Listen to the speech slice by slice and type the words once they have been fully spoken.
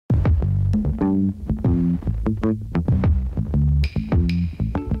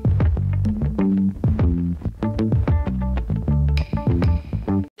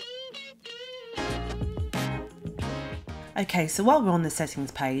Okay, so while we're on the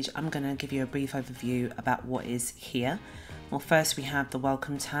settings page, I'm going to give you a brief overview about what is here. Well, first we have the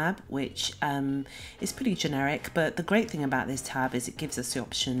welcome tab, which is pretty generic, but the great thing about this tab is it gives us the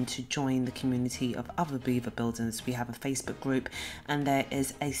option to join the community of other Beaver builders. We have a Facebook group and there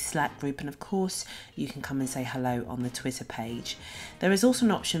is a Slack group, and of course you can come and say hello on the Twitter page. There is also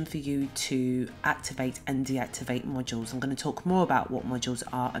an option for you to activate and deactivate modules. I'm going to talk more about what modules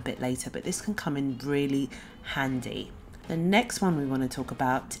are a bit later, but this can come in really handy. The next one we want to talk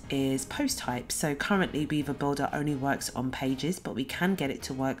about is post type. So currently Beaver Builder only works on pages, but we can get it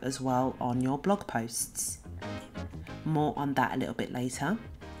to work as well on your blog posts. More on that a little bit later.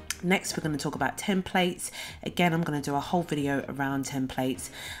 Next, we're going to talk about templates. Again, I'm going to do a whole video around templates,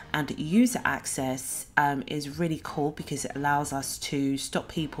 and user access is really cool because it allows us to stop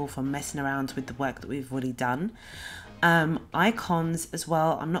people from messing around with the work that we've already done. Icons as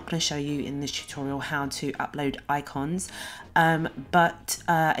well. I'm not going to show you in this tutorial how to upload icons, but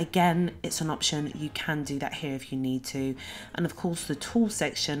again, it's an option. You can do that here if you need to. And of course the tool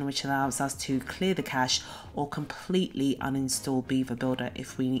section, which allows us to clear the cache or completely uninstall Beaver Builder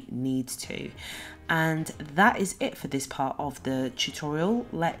if we need to. And that is it for this part of the tutorial.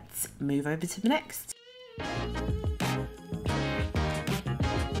 Let's move over to the next.